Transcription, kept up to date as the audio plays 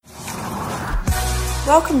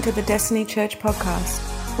Welcome to the Destiny Church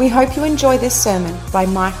podcast. We hope you enjoy this sermon by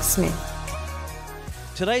Mike Smith.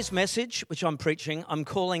 Today's message, which I'm preaching, I'm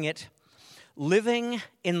calling it Living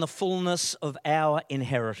in the Fullness of Our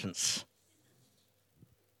Inheritance.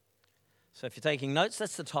 So if you're taking notes,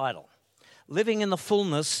 that's the title. Living in the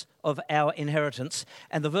Fullness of Our Inheritance.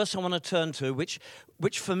 And the verse I want to turn to, which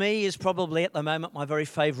for me is probably at the moment my very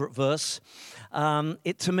favourite verse.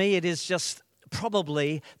 To me it is just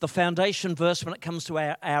probably the foundation verse when it comes to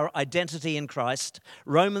our identity in Christ.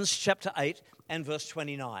 Romans chapter 8 and verse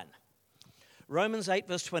 29. Romans 8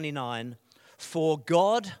 verse 29. For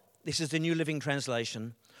God, this is the New Living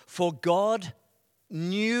Translation, for God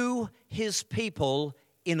knew his people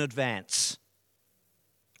in advance.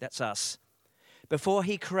 That's us. Before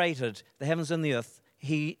he created the heavens and the earth,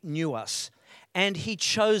 he knew us. And he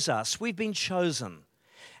chose us. We've been chosen.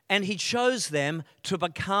 And he chose them to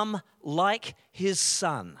become like his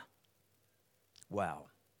son. Wow.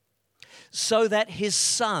 So that his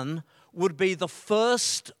son would be the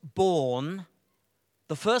firstborn,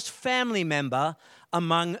 the first family member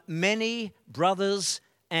among many brothers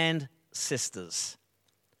and sisters,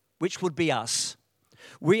 which would be us.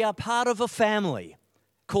 We are part of a family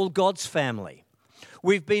called God's family.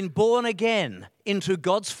 We've been born again into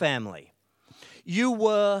God's family. You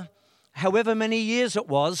were, however many years it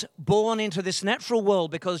was, born into this natural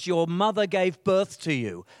world because your mother gave birth to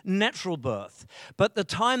you, natural birth. But the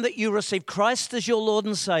time that you received Christ as your Lord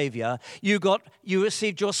and Savior, you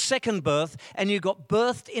received your second birth and you got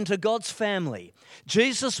birthed into God's family.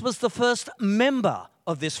 Jesus was the first member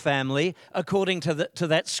of this family, according to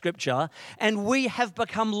that scripture, and we have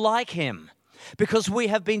become like him because we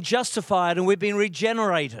have been justified and we've been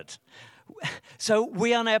regenerated. So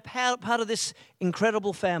we are now part of this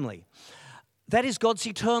incredible family. That is God's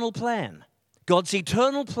eternal plan. God's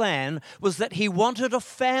eternal plan was that he wanted a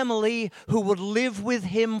family who would live with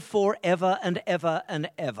him forever and ever and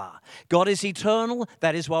ever. God is eternal.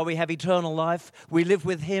 That is why we have eternal life. We live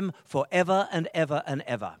with him forever and ever and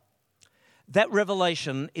ever. That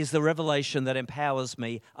revelation is the revelation that empowers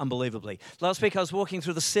me unbelievably. Last week I was walking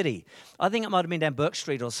through the city. I think it might have been down Burke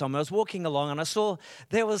Street or somewhere. I was walking along and I saw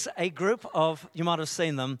there was a group of, you might have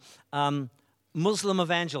seen them, Muslim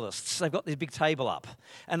evangelists. They've got this big table up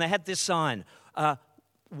and they had this sign,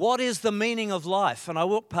 what is the meaning of life? And I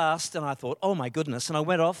walked past and I thought, oh my goodness. And I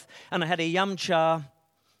went off and I had a yum cha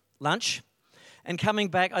lunch. And coming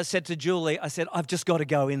back, I said to Julie, I've just got to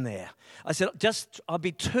go in there. I said, just give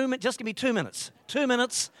me 2 minutes. 2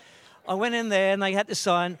 minutes. I went in there and they had this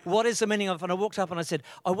sign, what is the meaning of, and I walked up and I said,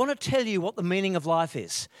 I want to tell you what the meaning of life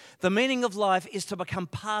is. The meaning of life is to become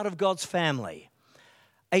part of God's family.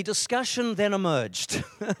 A discussion then emerged.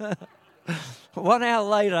 1 hour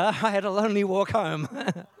later, I had a lonely walk home.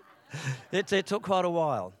 It took quite a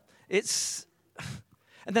while.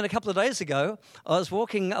 And then a couple of days ago, I was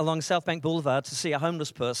walking along South Bank Boulevard to see a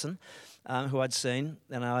homeless person who I'd seen,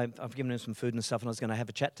 and I've given him some food and stuff, and I was going to have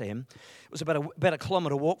a chat to him. It was about a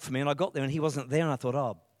kilometre walk for me, and I got there, and he wasn't there, and I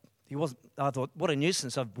thought, what a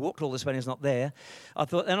nuisance. I've walked all this way, and he's not there. I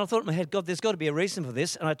thought in my head, God, there's got to be a reason for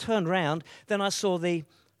this, and I turned around, then I saw the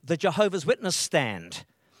Jehovah's Witness stand.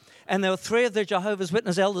 And there were 3 of the Jehovah's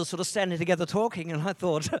Witness elders sort of standing together talking, and I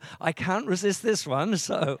thought, I can't resist this one,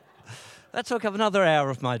 so that took up another hour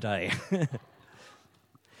of my day.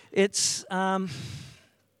 It's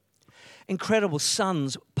incredible.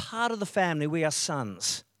 Sons, part of the family, we are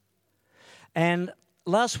sons. And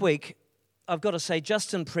last week, I've got to say,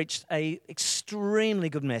 Justin preached an extremely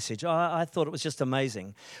good message. I thought it was just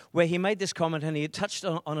amazing, where he made this comment and he touched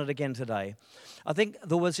on it again today. I think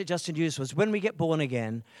the words that Justin used was, when we get born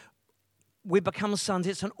again, we become sons.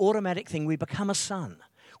 It's an automatic thing. We become a son.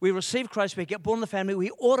 We receive Christ, we get born in the family, we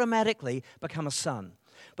automatically become a son.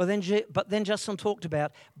 But then Justin talked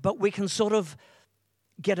about, but we can sort of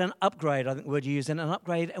get an upgrade, I think the word you used, an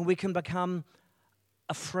upgrade, and we can become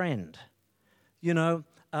a friend. You know,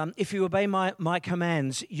 if you obey my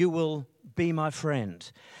commands, you will be my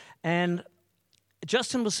friend. And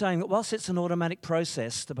Justin was saying that whilst it's an automatic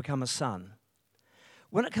process to become a son,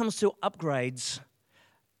 when it comes to upgrades,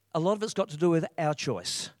 a lot of it's got to do with our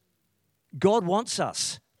choice. God wants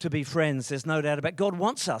us to be friends, there's no doubt about it. God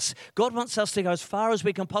wants us. God wants us to go as far as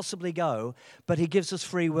we can possibly go, but he gives us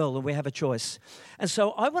free will and we have a choice. And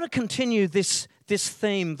so I want to continue this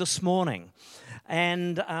theme this morning.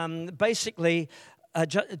 And basically,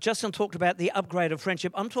 Justin talked about the upgrade of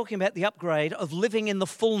friendship. I'm talking about the upgrade of living in the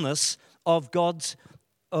fullness of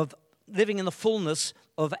living in the fullness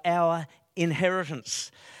of our inheritance.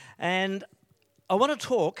 And I want to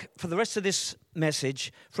talk for the rest of this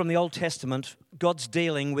message from the Old Testament, God's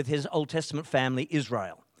dealing with his Old Testament family,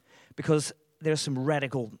 Israel, because there are some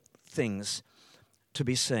radical things to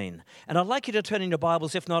be seen. And I'd like you to turn in your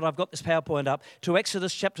Bibles, if not, I've got this PowerPoint up, to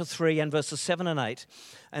Exodus chapter 3 and verses 7 and 8.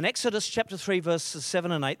 And Exodus chapter 3, verses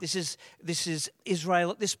 7 and 8, this is Israel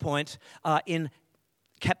at this point in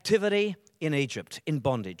captivity in Egypt, in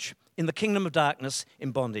bondage, in the kingdom of darkness,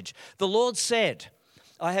 in bondage. The Lord said,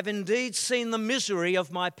 I have indeed seen the misery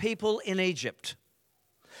of my people in Egypt.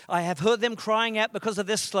 I have heard them crying out because of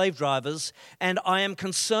their slave drivers, and I am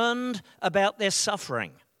concerned about their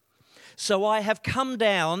suffering. So I have come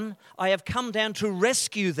down to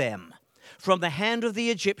rescue them from the hand of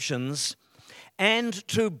the Egyptians and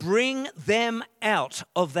to bring them out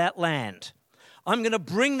of that land. I'm going to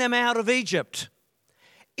bring them out of Egypt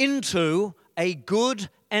into a good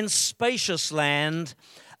and spacious land,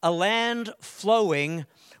 a land flowing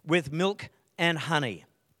with milk and honey.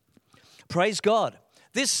 Praise God.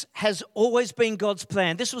 This has always been God's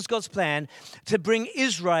plan. This was God's plan to bring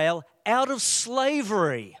Israel out of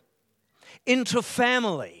slavery into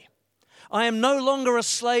family. I am no longer a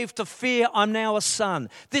slave to fear, I'm now a son.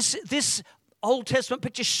 This Old Testament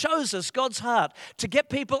picture shows us God's heart to get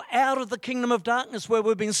people out of the kingdom of darkness where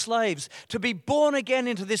we've been slaves, to be born again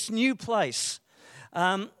into this new place.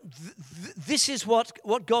 This is what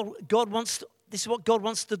God wants. This is what God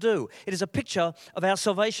wants to do. It is a picture of our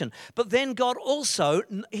salvation. But then God also,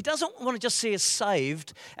 He doesn't want to just see us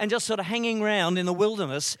saved and just sort of hanging around in the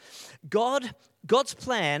wilderness. God's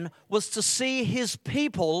plan was to see His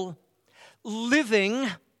people living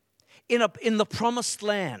in the promised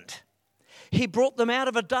land. He brought them out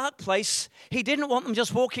of a dark place. He didn't want them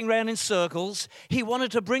just walking around in circles. He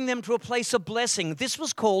wanted to bring them to a place of blessing. This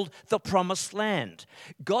was called the promised land.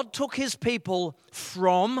 God took His people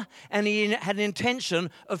from, and He had an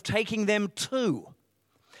intention of taking them to.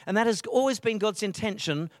 And that has always been God's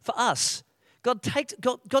intention for us. God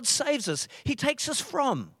saves us. He takes us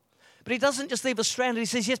from. But He doesn't just leave us stranded. He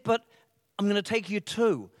says, yes, but I'm going to take you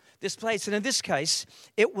to this place. And in this case,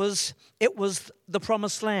 it was the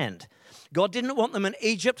promised land. God didn't want them in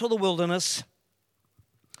Egypt or the wilderness,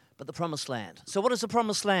 but the promised land. So what does the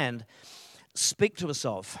promised land speak to us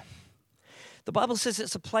of? The Bible says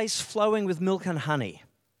it's a place flowing with milk and honey.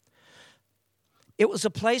 It was a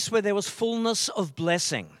place where there was fullness of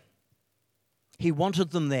blessing. He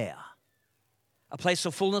wanted them there. A place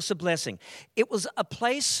of fullness of blessing. It was a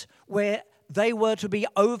place where they were to be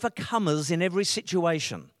overcomers in every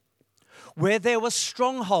situation. Where there were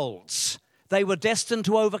strongholds, they were destined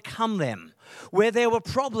to overcome them. Where there were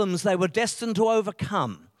problems, they were destined to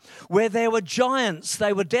overcome. Where there were giants,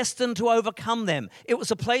 they were destined to overcome them. It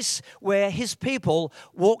was a place where His people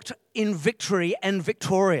walked in victory and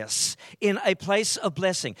victorious, in a place of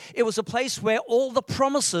blessing. It was a place where all the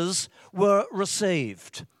promises were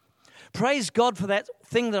received. Praise God for that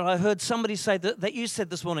thing that I heard somebody say that you said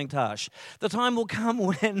this morning, Tash. The time will come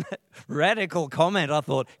when, radical comment, I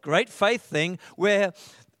thought, great faith thing, where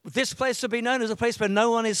this place will be known as a place where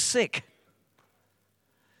no one is sick.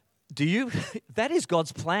 That is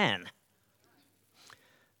God's plan.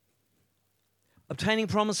 Obtaining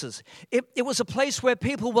promises. It was a place where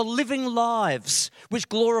people were living lives which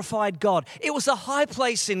glorified God. It was a high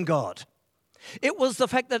place in God. It was the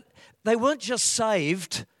fact that they weren't just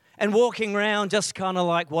saved and walking around just kind of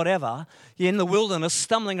like whatever, in the wilderness,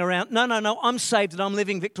 stumbling around. No, I'm saved and I'm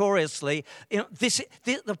living victoriously.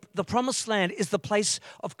 The promised land is the place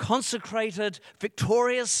of consecrated,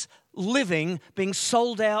 victorious living, being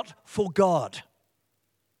sold out for God.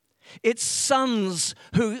 It's sons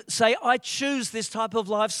who say, I choose this type of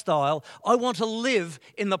lifestyle. I want to live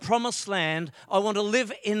in the promised land. I want to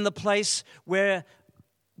live in the place where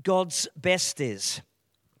God's best is.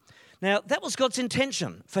 Now, that was God's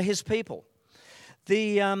intention for His people.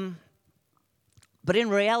 But in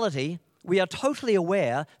reality, we are totally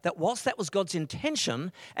aware that whilst that was God's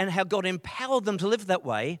intention and how God empowered them to live that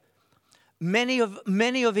way, many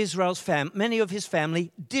of His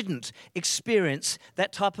family didn't experience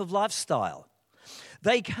that type of lifestyle.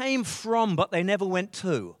 They came from, but they never went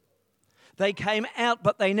to. They came out,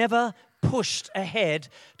 but they never pushed ahead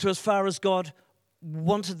to as far as God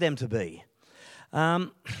wanted them to be.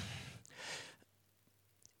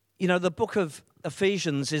 The book of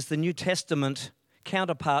Ephesians is the New Testament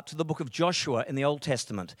counterpart to the book of Joshua in the Old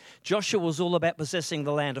Testament. Joshua was all about possessing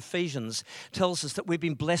the land. Ephesians tells us that we've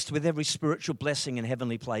been blessed with every spiritual blessing in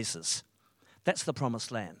heavenly places. That's the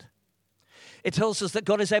promised land. It tells us that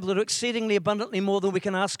God is able to do exceedingly abundantly more than we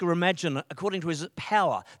can ask or imagine according to His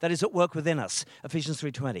power that is at work within us. Ephesians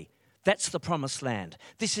 3:20. That's the promised land.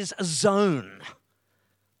 This is a zone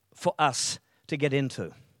for us to get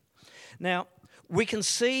into. Now, we can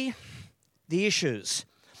see the issues.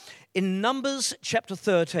 In Numbers chapter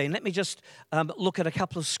 13, let me just look at a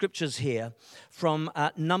couple of scriptures here from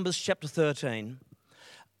Numbers chapter 13.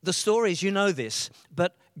 The stories, you know this,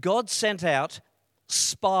 but God sent out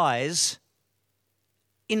spies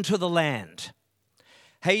into the land.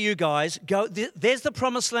 Hey, you guys, go. There's the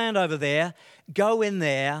promised land over there. Go in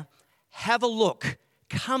there, have a look,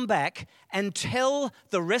 come back and tell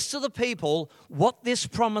the rest of the people what this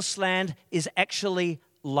promised land is actually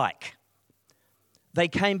like. They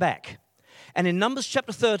came back. And in Numbers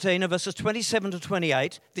chapter 13, verses 27 to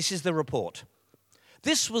 28, this is the report.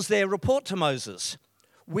 This was their report to Moses.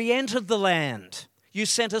 We entered the land you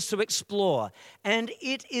sent us to explore, and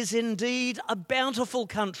it is indeed a bountiful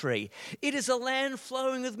country. It is a land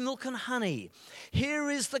flowing with milk and honey. Here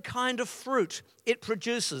is the kind of fruit it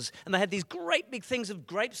produces. And they had these great big things of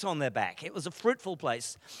grapes on their back. It was a fruitful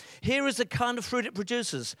place. Here is the kind of fruit it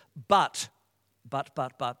produces. But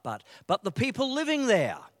the people living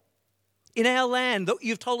there in our land that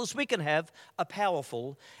you've told us we can have are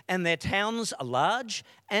powerful, and their towns are large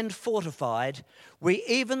and fortified. We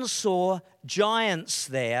even saw giants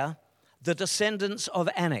there, the descendants of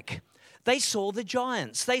Anak. They saw the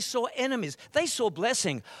giants. They saw enemies. They saw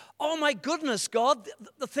blessing. Oh my goodness, God,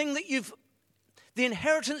 the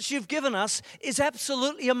inheritance you've given us is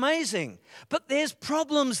absolutely amazing. But there's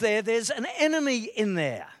problems there. There's an enemy in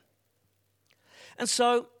there. And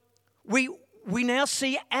so we now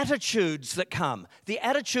see attitudes that come. The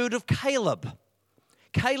attitude of Caleb.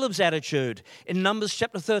 Caleb's attitude in Numbers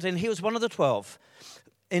chapter 13. He was one of the 12.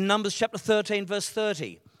 In Numbers chapter 13, verse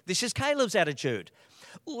 30. This is Caleb's attitude.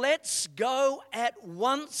 Let's go at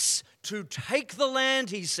once to take the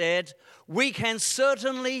land, he said. We can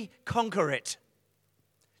certainly conquer it.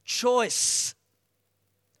 Choice.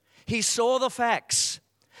 He saw the facts,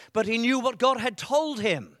 but he knew what God had told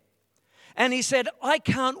him. And he said, I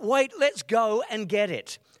can't wait, let's go and get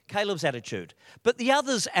it. Caleb's attitude. But the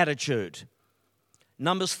other's attitude.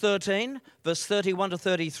 Numbers 13, verse 31 to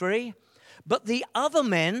 33. But the other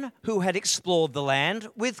men who had explored the land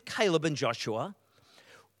with Caleb and Joshua,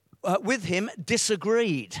 with him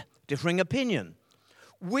disagreed, differing opinion.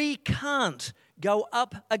 We can't go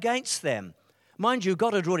up against them. Mind you,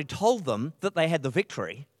 God had already told them that they had the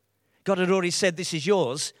victory. God had already said, this is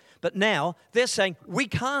yours. But now they're saying, we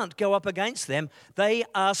can't go up against them. They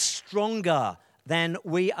are stronger than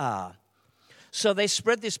we are. So they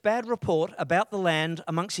spread this bad report about the land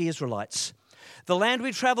amongst the Israelites. The land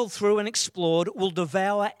we traveled through and explored will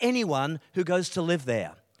devour anyone who goes to live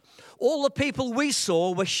there. All the people we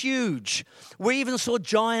saw were huge. We even saw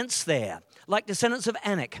giants there, like descendants of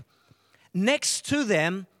Anak. Next to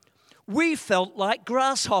them, we felt like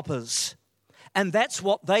grasshoppers. And that's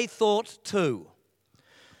what they thought too.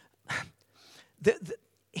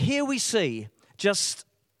 Here we see just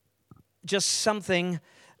something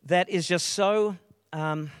that is just so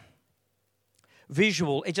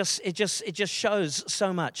visual. It just shows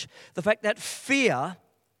so much. The fact that fear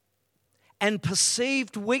and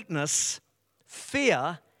perceived weakness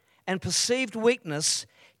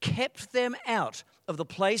kept them out of the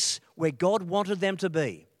place where God wanted them to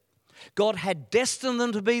be. God had destined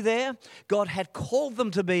them to be there. God had called them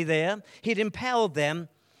to be there. He'd empowered them.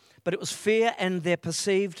 But it was fear and their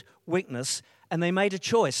perceived weakness, and they made a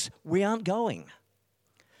choice. We aren't going.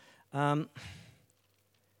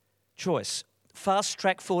 Choice. Fast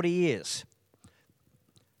track 40 years.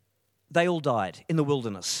 They all died in the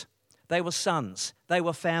wilderness. They were sons. They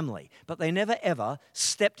were family. But they never, ever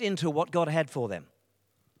stepped into what God had for them.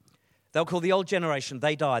 They'll call the old generation.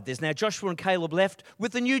 They died. There's now Joshua and Caleb left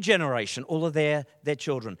with the new generation, all of their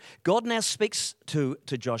children. God now speaks to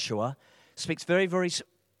Joshua, speaks very, very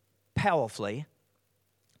powerfully,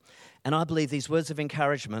 and I believe these words of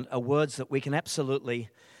encouragement are words that we can absolutely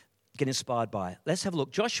get inspired by. Let's have a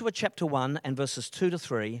look. Joshua chapter 1 and verses 2 to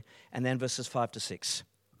 3 and then verses 5 to 6.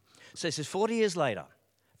 So it says 40 years later,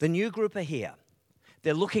 the new group are here.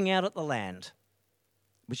 They're looking out at the land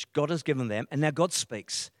which God has given them, and now God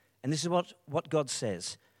speaks. And this is what God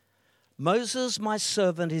says. Moses, my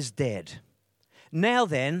servant, is dead. Now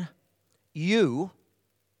then, you,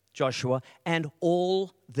 Joshua, and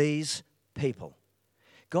all these people.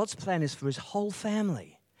 God's plan is for his whole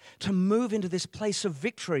family to move into this place of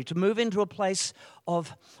victory, to move into a place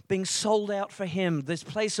of being sold out for him, this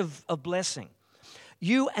place of blessing.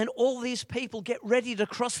 You and all these people get ready to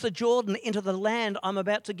cross the Jordan into the land I'm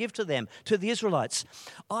about to give to them, to the Israelites.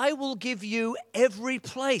 I will give you every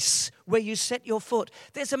place where you set your foot.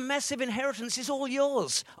 There's a massive inheritance. It's all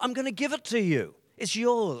yours. I'm going to give it to you. It's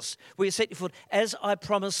yours where you set your foot, as I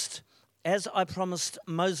promised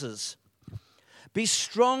Moses. Be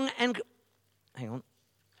strong and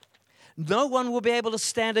No one will be able to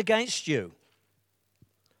stand against you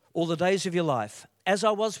all the days of your life. As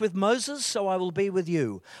I was with Moses, so I will be with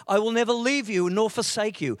you. I will never leave you nor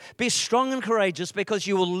forsake you. Be strong and courageous, because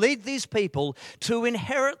you will lead these people to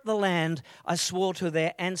inherit the land I swore to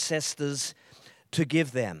their ancestors to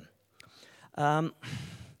give them.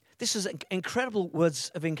 This is incredible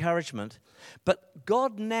words of encouragement, but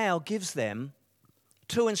God now gives them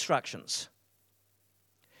two instructions.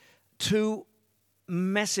 Two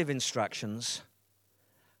massive instructions,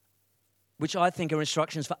 which I think are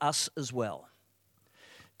instructions for us as well.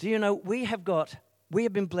 Do you know, we have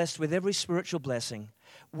been blessed with every spiritual blessing.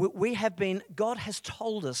 God has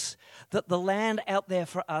told us that the land out there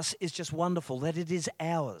for us is just wonderful, that it is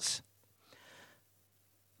ours.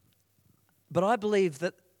 But I believe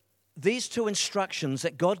that these two instructions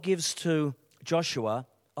that God gives to Joshua,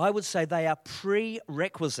 I would say they are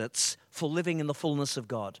prerequisites for living in the fullness of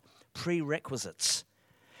God. Prerequisites.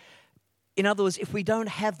 In other words, if we don't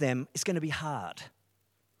have them, it's going to be hard.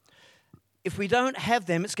 If we don't have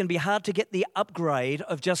them, it's going to be hard to get the upgrade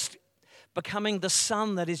of just becoming the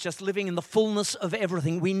son that is just living in the fullness of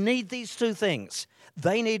everything. We need these two things.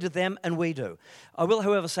 They needed them and we do. I will,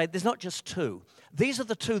 however, say there's not just two. These are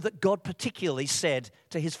the two that God particularly said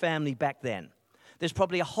to his family back then. There's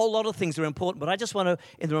probably a whole lot of things that are important, but I just want to,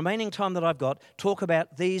 in the remaining time that I've got, talk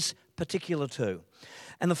about these particular two.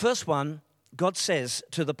 And the first one, God says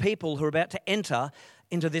to the people who are about to enter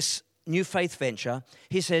into this new faith venture,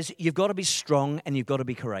 he says, you've got to be strong and you've got to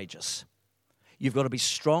be courageous. You've got to be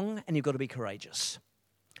strong and you've got to be courageous.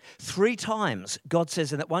 3 times, God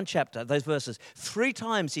says in that one chapter, those verses, 3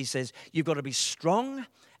 times he says, you've got to be strong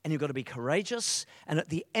and you've got to be courageous. And at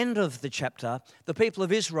the end of the chapter, the people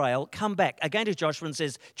of Israel come back again to Joshua and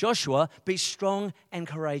says, Joshua, be strong and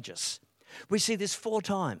courageous. We see this 4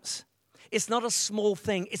 times. It's not a small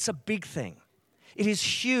thing, it's a big thing. It is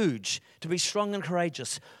huge to be strong and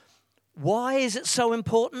courageous. Why is it so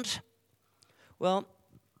important? Well,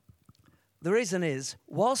 the reason is,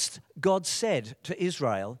 whilst God said to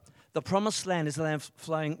Israel, the promised land is a land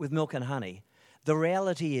flowing with milk and honey, the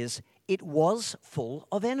reality is it was full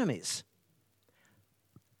of enemies.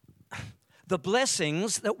 The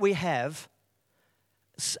blessings that we have,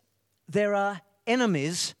 there are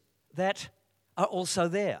enemies that are also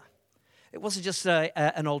there. It wasn't just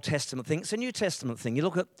an Old Testament thing, it's a New Testament thing.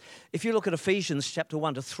 If you look at Ephesians chapter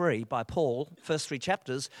 1 to 3 by Paul, first 3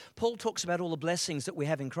 chapters, Paul talks about all the blessings that we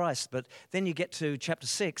have in Christ, but then you get to chapter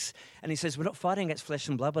 6, and he says, we're not fighting against flesh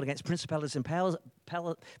and blood, but against principalities and powers,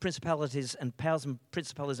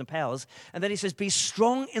 and then he says, be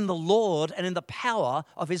strong in the Lord and in the power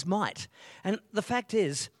of his might. And the fact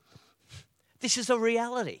is, this is a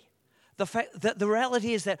reality. The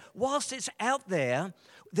reality is that whilst it's out there,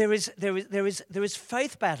 there is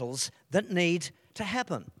faith battles that need to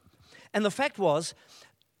happen. And the fact was,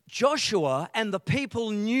 Joshua and the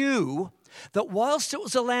people knew that whilst it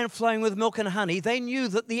was a land flowing with milk and honey, they knew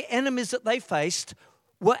that the enemies that they faced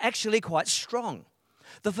were actually quite strong.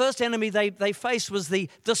 The first enemy they faced was the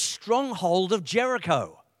stronghold of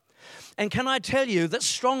Jericho. And can I tell you that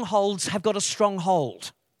strongholds have got a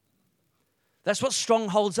stronghold? That's what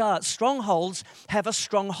strongholds are. Strongholds have a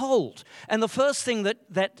stronghold. And the first thing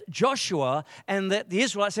that Joshua and the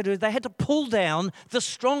Israelites had to do, they had to pull down the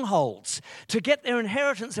strongholds. To get their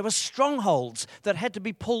inheritance, there were strongholds that had to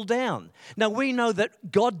be pulled down. Now, we know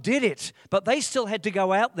that God did it, but they still had to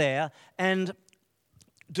go out there and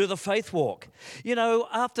do the faith walk. You know,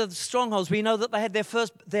 after the strongholds, we know that they had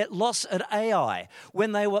their loss at Ai,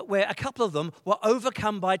 where a couple of them were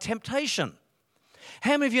overcome by temptation.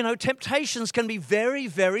 How many of you know temptations can be very,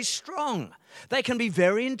 very strong? They can be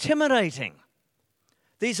very intimidating.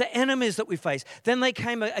 These are enemies that we face. Then they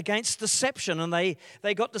came against deception and they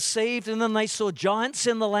got deceived, and then they saw giants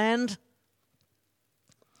in the land.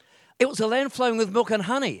 It was a land flowing with milk and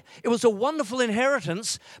honey. It was a wonderful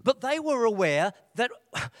inheritance, but they were aware that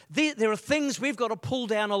there are things we've got to pull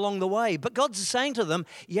down along the way. But God's saying to them,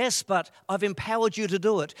 yes, but I've empowered you to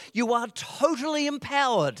do it. You are totally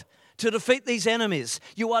empowered to defeat these enemies.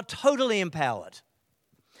 You are totally empowered.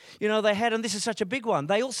 You know, they had, and this is such a big one,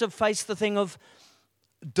 they also faced the thing of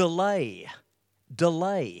delay.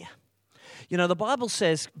 Delay. You know, the Bible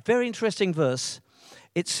says, very interesting verse,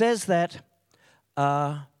 it says that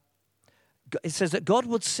God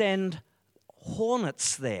would send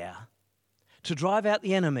hornets there to drive out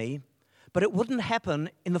the enemy, but it wouldn't happen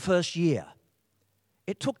in the first year.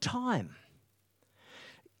 It took time.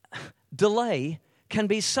 Delay can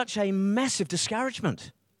be such a massive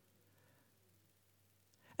discouragement.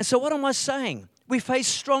 And so what am I saying? We face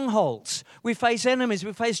strongholds. We face enemies.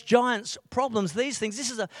 We face giants, problems, these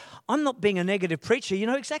things. I'm not being a negative preacher. You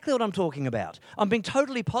know exactly what I'm talking about. I'm being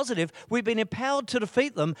totally positive. We've been empowered to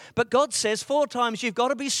defeat them. But God says 4 times you've got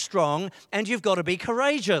to be strong and you've got to be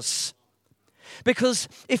courageous. Because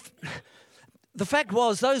if the fact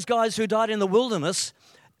was those guys who died in the wilderness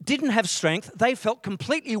didn't have strength, they felt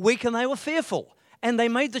completely weak and they were fearful. And they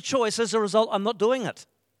made the choice as a result, I'm not doing it.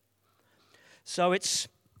 So it's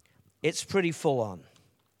pretty full on.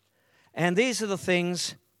 And these are the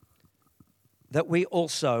things that we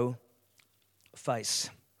also face.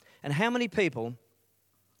 And how many people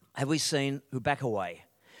have we seen who back away?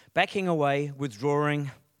 Backing away, withdrawing,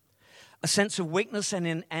 a sense of weakness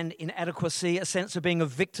and inadequacy, a sense of being a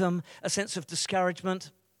victim, a sense of discouragement,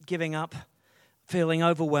 giving up, feeling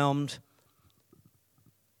overwhelmed,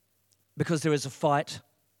 because there is a fight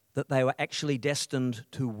that they were actually destined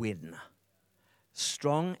to win.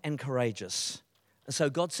 Strong and courageous. And so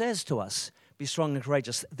God says to us, be strong and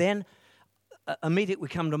courageous. Then immediately we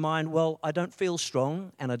come to mind, well, I don't feel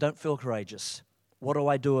strong and I don't feel courageous. What do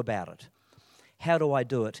I do about it? How do I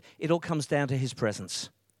do it? It all comes down to His presence.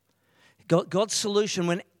 God's solution,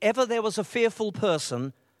 whenever there was a fearful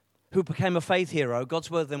person who became a faith hero,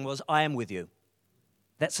 God's word then was, I am with you.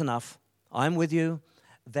 That's enough. I'm with you.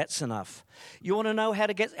 That's enough. You want to know how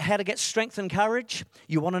to get strength and courage?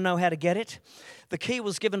 You want to know how to get it? The key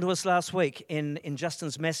was given to us last week in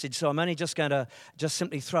Justin's message, so I'm only just going to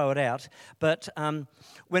simply throw it out. But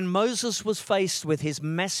when Moses was faced with his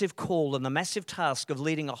massive call and the massive task of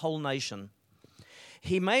leading a whole nation,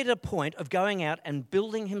 he made a point of going out and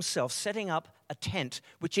building himself, setting up a tent,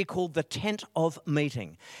 which he called the tent of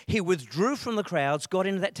meeting. He withdrew from the crowds, got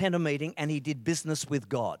into that tent of meeting, and he did business with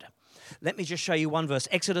God. Let me just show you one verse,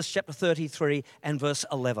 Exodus chapter 33 and verse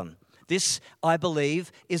 11. This, I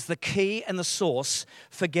believe, is the key and the source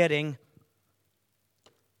for getting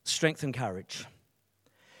strength and courage.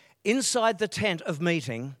 Inside the tent of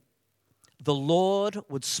meeting, the Lord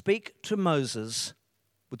would speak to Moses,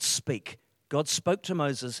 God spoke to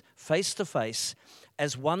Moses face to face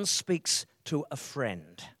as one speaks to a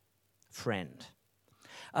friend.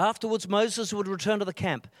 Afterwards, Moses would return to the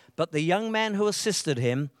camp, but the young man who assisted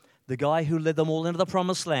him, the guy who led them all into the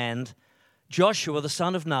promised land, Joshua, the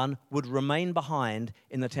son of Nun, would remain behind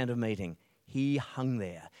in the tent of meeting. He hung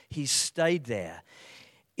there. He stayed there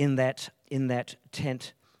in that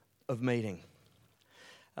tent of meeting.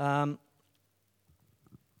 The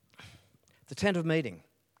tent of meeting,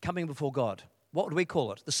 coming before God. What would we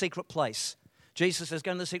call it? The secret place. Jesus says,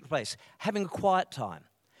 go into the secret place. Having a quiet time.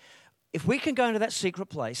 If we can go into that secret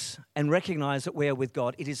place and recognize that we are with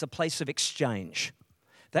God, it is a place of exchange.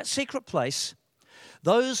 That secret place,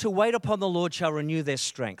 those who wait upon the Lord shall renew their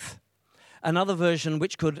strength. Another version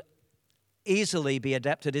which could easily be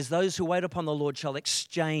adapted is those who wait upon the Lord shall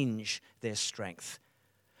exchange their strength.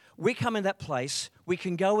 We come in that place, we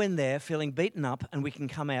can go in there feeling beaten up and we can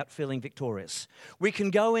come out feeling victorious. We can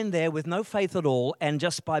go in there with no faith at all, and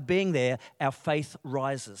just by being there, our faith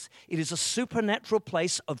rises. It is a supernatural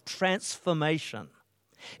place of transformation.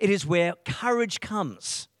 It is where courage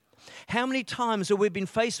comes. How many times have we been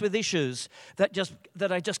faced with issues that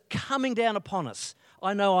are just coming down upon us?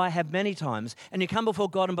 I know I have many times. And you come before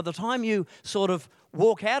God, and by the time you sort of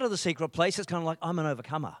walk out of the secret place, it's kind of like, I'm an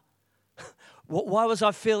overcomer. Why was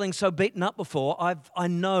I feeling so beaten up before? I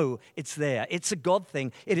know it's there. It's a God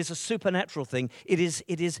thing. It is a supernatural thing. It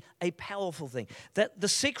is a powerful thing. That the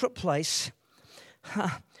secret place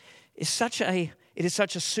is such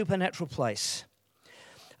a supernatural place.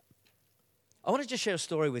 I want to just share a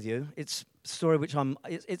story with you. It's a story which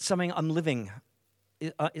it's something I'm living.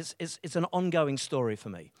 It's an ongoing story for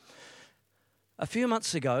me. A few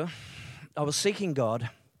months ago, I was seeking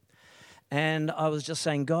God, and I was just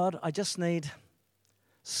saying, God, I just need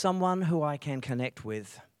someone who I can connect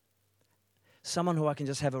with, someone who I can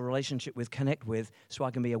just have a relationship with, connect with, so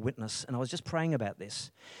I can be a witness. And I was just praying about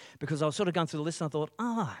this because I was sort of going through the list, and I thought,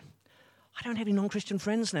 I don't have any non-Christian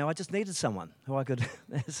friends now. I just needed someone who I could,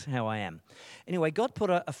 that's how I am. Anyway, God put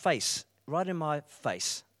a face right in my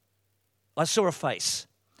face. I saw a face,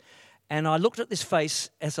 and I looked at this face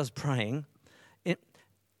as I was praying.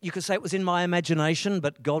 You could say it was in my imagination,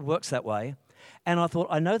 but God works that way. And I thought,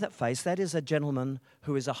 I know that face. That is a gentleman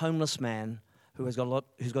who is a homeless man who's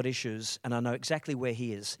got issues, and I know exactly where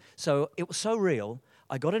he is. So it was so real.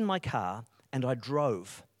 I got in my car and I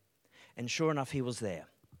drove, and sure enough, he was there.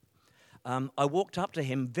 I walked up to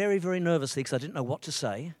him very, very nervously because I didn't know what to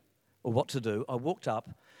say or what to do. I walked up,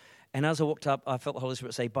 and as I walked up, I felt the Holy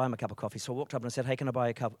Spirit say, buy him a cup of coffee. So I walked up and I said, hey, can I buy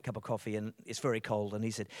a cup of coffee? And it's very cold. And he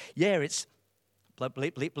said, yeah, it's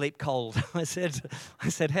bleep, bleep, bleep, cold. I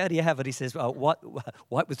said, how do you have it? He says, oh,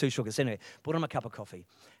 white with 2 sugars. Anyway, bought him a cup of coffee.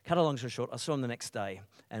 Cut a long story short, I saw him the next day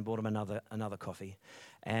and bought him another coffee.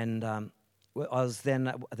 And I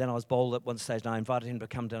was bold at one stage, and I invited him to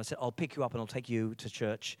come down. I said, I'll pick you up and I'll take you to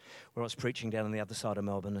church where I was preaching down on the other side of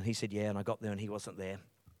Melbourne. And he said, yeah, and I got there and he wasn't there.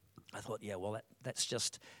 I thought, yeah, well, that's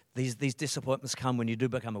just, these disappointments come when you do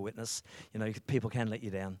become a witness. You know, people can let you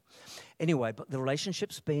down. Anyway, but the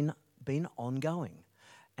relationship's been ongoing.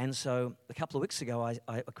 And so a couple of weeks ago, I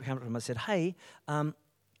came up to him and I said, hey, I'd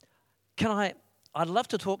love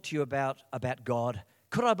to talk to you about God.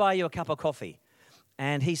 Could I buy you a cup of coffee?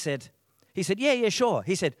 And he said, yeah, sure.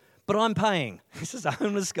 He said, but I'm paying. This is a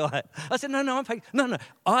homeless guy. I said, no, I'm paying. No,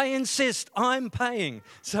 I insist, I'm paying.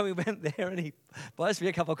 So we went there and he buys me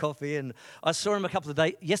a cup of coffee. And I saw him a couple of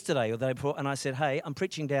days, yesterday or the day before, and I said, hey, I'm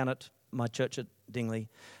preaching down at my church at Dingley.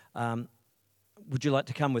 Would you like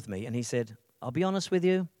to come with me? And he said, I'll be honest with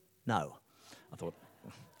you, no.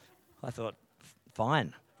 I thought,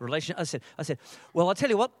 fine. I said, well, I'll tell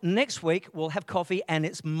you what, next week we'll have coffee and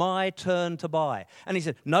it's my turn to buy. And he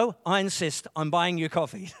said, no, I insist, I'm buying you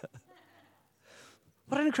coffee.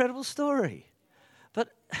 What an incredible story. But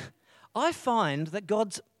I find that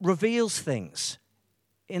God reveals things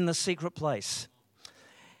in the secret place.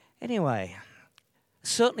 Anyway,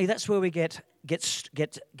 certainly that's where we get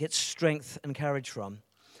strength and courage from.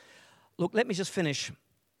 Look, let me just finish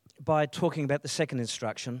by talking about the second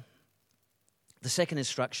instruction. The second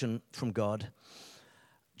instruction from God,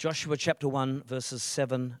 Joshua chapter 1, verses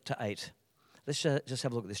 7 to 8. Let's just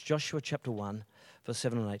have a look at this. Joshua chapter 1, verse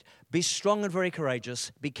 7 and 8. Be strong and very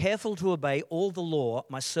courageous. Be careful to obey all the law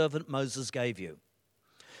my servant Moses gave you.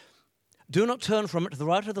 Do not turn from it to the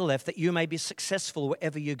right or the left, that you may be successful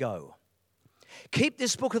wherever you go. Keep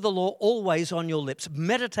this book of the law always on your lips.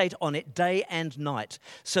 Meditate on it day and night,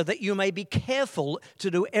 so that you may be careful to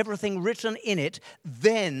do everything written in it.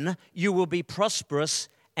 Then you will be prosperous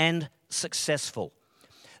and successful.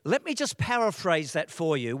 Let me just paraphrase that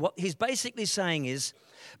for you. What he's basically saying is,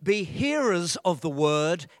 be hearers of the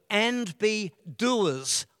word and be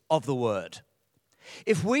doers of the word.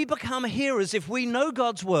 If we become hearers, if we know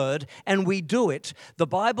God's word and we do it, the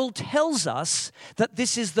Bible tells us that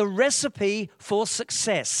this is the recipe for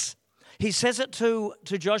success. He says it to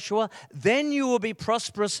Joshua, then you will be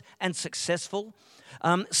prosperous and successful.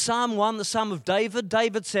 Psalm 1, the Psalm of David.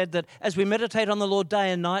 David said that as we meditate on the Lord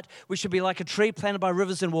day and night, we should be like a tree planted by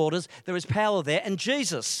rivers and waters. There is power there. And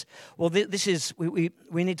Jesus, well,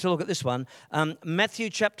 we need to look at this one. Matthew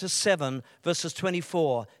chapter 7, verses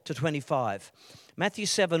 24 to 25. Matthew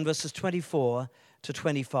 7, verses 24 to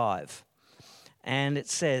 25. And it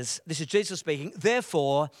says, this is Jesus speaking,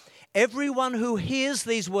 therefore, everyone who hears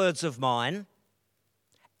these words of mine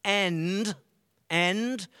and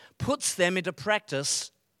puts them into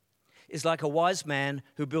practice is like a wise man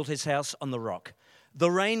who built his house on the rock.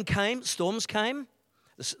 The rain came, storms came,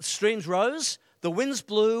 the streams rose, the winds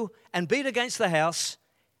blew and beat against the house,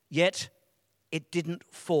 yet it didn't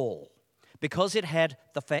fall because it had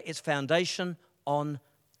its foundation on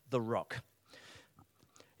the rock.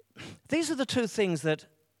 These are the two things that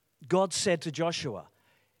God said to Joshua.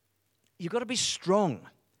 You've got to be strong.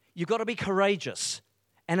 You've got to be courageous.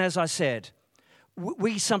 And as I said,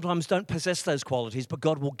 we sometimes don't possess those qualities, but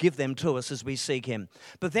God will give them to us as we seek Him.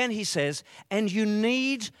 But then He says, and you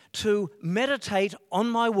need to meditate on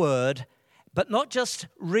my word, but not just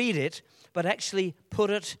read it, but actually put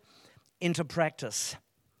it into practice.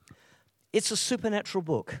 It's a supernatural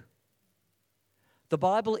book. The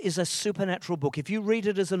Bible is a supernatural book. If you read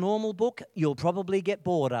it as a normal book, you'll probably get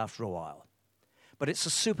bored after a while. But it's a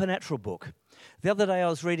supernatural book. The other day I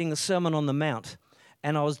was reading the Sermon on the Mount,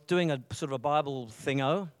 and I was doing a sort of a Bible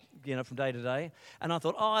thingo, from day to day, and I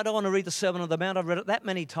thought, I don't want to read the Sermon on the Mount. I've read it that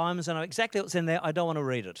many times, and I know exactly what's in there. I don't want to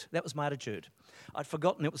read it. That was my attitude. I'd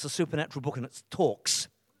forgotten it was a supernatural book, and it talks.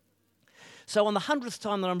 So on the 100th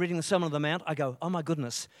time that I'm reading the Sermon on the Mount, I go, oh my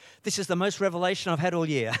goodness, this is the most revelation I've had all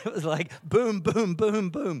year. It was like boom, boom, boom,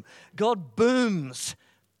 boom. God booms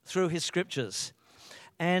through His scriptures.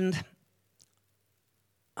 And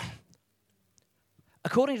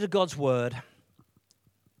according to God's word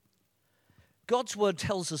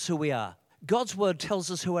tells us who we are. God's word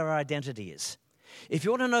tells us who our identity is. If you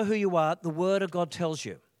want to know who you are, the word of God tells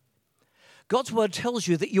you. God's word tells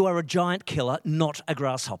you that you are a giant killer, not a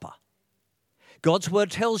grasshopper. God's word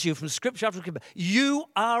tells you from scripture after scripture, you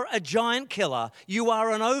are a giant killer. You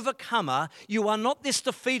are an overcomer. You are not this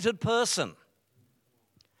defeated person.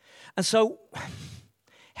 And so,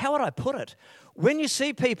 how would I put it? When you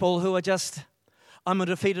see people who are just, I'm a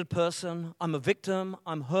defeated person, I'm a victim,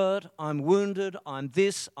 I'm hurt, I'm wounded, I'm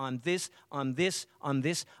this, I'm this, I'm this, I'm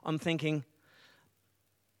this. I'm thinking,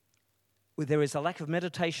 well, there is a lack of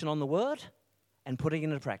meditation on the word and putting it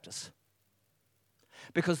into practice.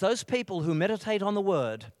 Because those people who meditate on the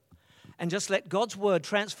word and just let God's word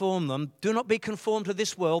transform them, do not be conformed to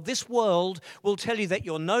this world. This world will tell you that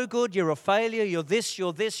you're no good, you're a failure, you're this,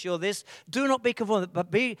 you're this, you're this. Do not be conformed,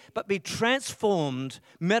 but be transformed,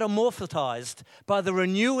 metamorphosized by the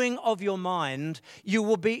renewing of your mind.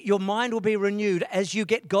 Your mind will be renewed as you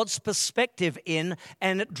get God's perspective in,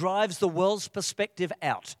 and it drives the world's perspective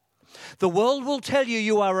out. The world will tell you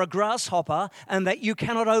you are a grasshopper and that you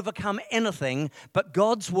cannot overcome anything, but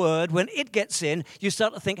God's word, when it gets in, you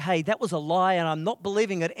start to think, hey, that was a lie and I'm not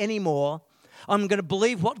believing it anymore. I'm going to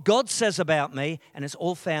believe what God says about me, and it's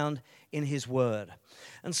all found in his word.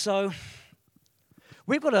 And so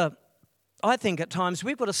I think at times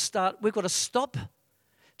we've got to stop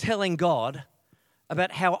telling God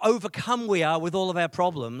about how overcome we are with all of our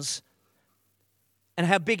problems and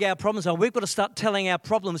how big our problems are. We've got to start telling our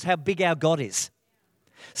problems how big our God is.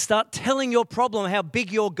 Start telling your problem how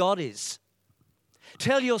big your God is.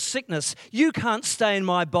 Tell your sickness, you can't stay in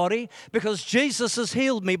my body because Jesus has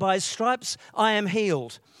healed me. By his stripes I am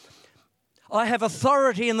healed. I have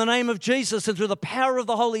authority in the name of Jesus and through the power of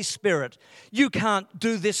the Holy Spirit. You can't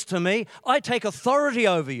do this to me. I take authority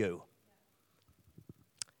over you.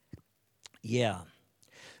 Yeah.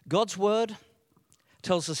 God's word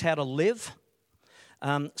tells us how to live.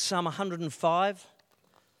 Psalm 105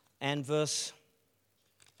 and Psalm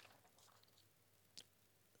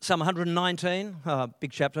 119,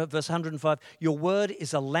 big chapter, verse 105. Your word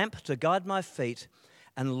is a lamp to guide my feet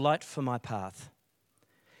and light for my path.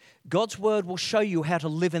 God's word will show you how to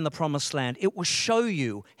live in the promised land. It will show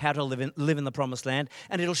you how to live in the promised land,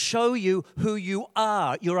 and it'll show you who you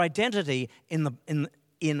are, your identity in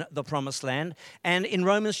the promised land. And in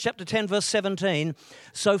Romans chapter 10, verse 17,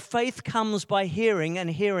 so faith comes by hearing,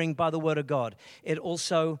 and hearing by the word of God. It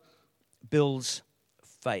also builds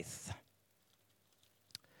faith.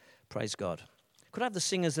 Praise God. Could I have the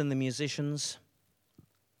singers and the musicians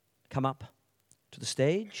come up to the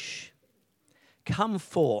stage? Come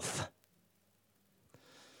forth.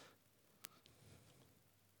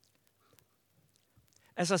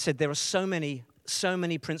 As I said, there are so many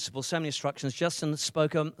principles, so many instructions. Justin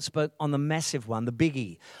spoke on the massive one, the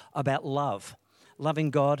biggie, about love.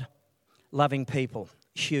 Loving God, loving people.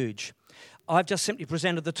 Huge. I've just simply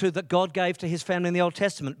presented the two that God gave to his family in the Old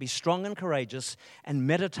Testament. Be strong and courageous and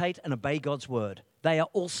meditate and obey God's word. They are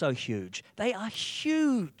also huge. They are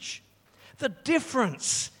huge. The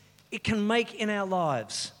difference it can make in our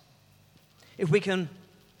lives. If we can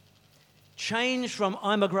change from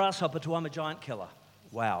I'm a grasshopper to I'm a giant killer.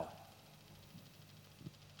 Wow.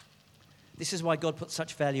 This is why God put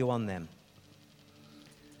such value on them.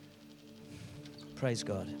 Praise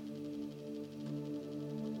God.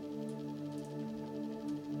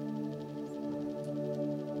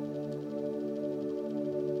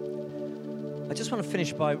 I just want to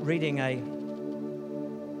finish by reading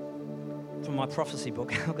from my prophecy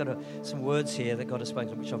book. I've got some words here that God has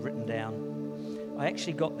spoken, which I've written down. I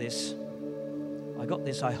actually got this.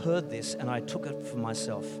 I heard this, and I took it for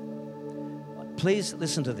myself. Please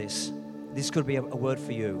listen to this. This could be a word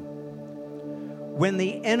for you. When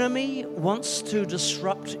the enemy wants to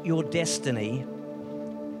disrupt your destiny,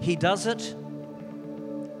 he does it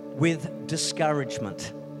with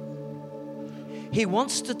discouragement. He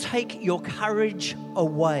wants to take your courage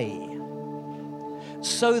away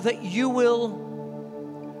so that you will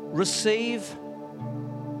receive. I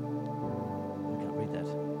can't read that.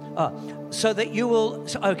 So that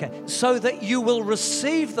you will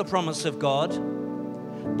receive the promise of God,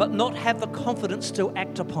 but not have the confidence to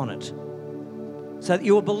act upon it. So that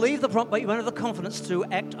you will believe the promise, but you won't have the confidence to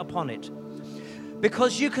act upon it.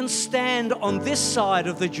 Because you can stand on this side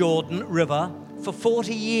of the Jordan River for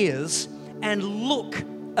 40 years and look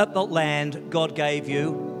at the land God gave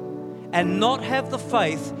you and not have the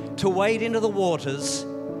faith to wade into the waters,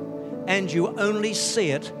 and you only see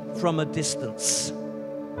it from a distance.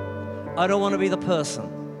 I don't want to be the person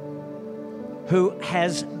who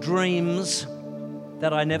has dreams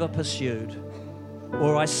that I never pursued,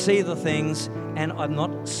 or I see the things and I've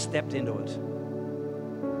not stepped into it.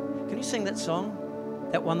 Can you sing that song?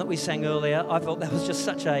 That one that we sang earlier? I thought that was just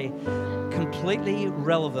such a completely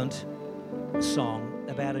relevant song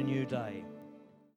about a new day.